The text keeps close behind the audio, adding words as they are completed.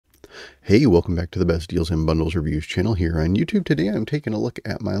Hey, welcome back to the Best Deals and Bundles Reviews channel here on YouTube. Today I'm taking a look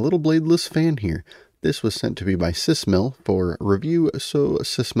at my little bladeless fan here. This was sent to me by SISMEL for review, so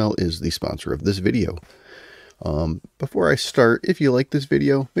SISMEL is the sponsor of this video. Before I start, if you like this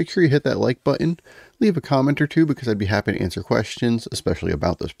video, make sure you hit that like button, leave a comment or two because I'd be happy to answer questions, especially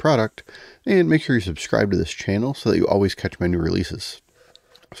about this product, and make sure you subscribe to this channel so that you always catch my new releases.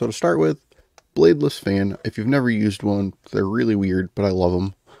 So to start with, bladeless fan. If you've never used one, they're really weird, but I love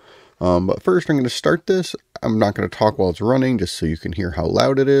them. But first I'm going to start this. I'm not going to talk while it's running, just so you can hear how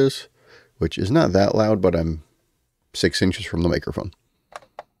loud it is, which is not that loud, but I'm 6 inches from the microphone.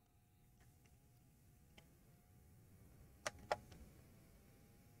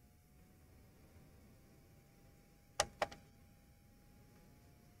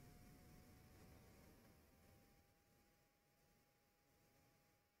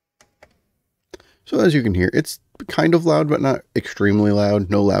 So as you can hear, it's kind of loud, but not extremely loud,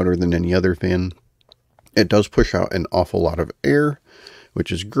 no louder than any other fan. It does push out an awful lot of air, which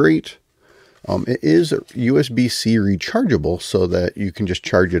is great. It is USB-C rechargeable so that you can just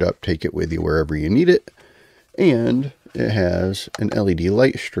charge it up, take it with you wherever you need it. And it has an LED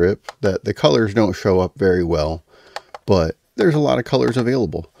light strip that the colors don't show up very well, but there's a lot of colors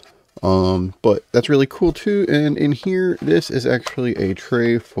available. But that's really cool too. And in here, this is actually a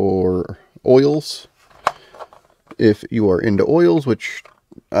tray for oils. If you are into oils, which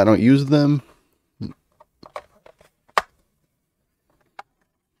I don't use them.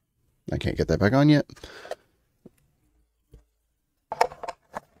 I can't get that back on yet.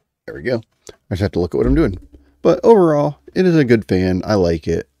 There we go. I just have to look at what I'm doing. But overall, it is a good fan. I like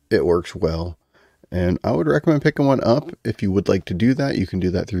it. It works well. And I would recommend picking one up. If you would like to do that, you can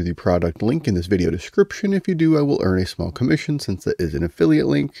do that through the product link in this video description. If you do, I will earn a small commission since it is an affiliate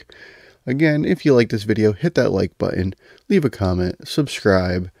link. Again, if you like this video, hit that like button, leave a comment,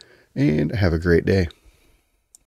 subscribe, and have a great day.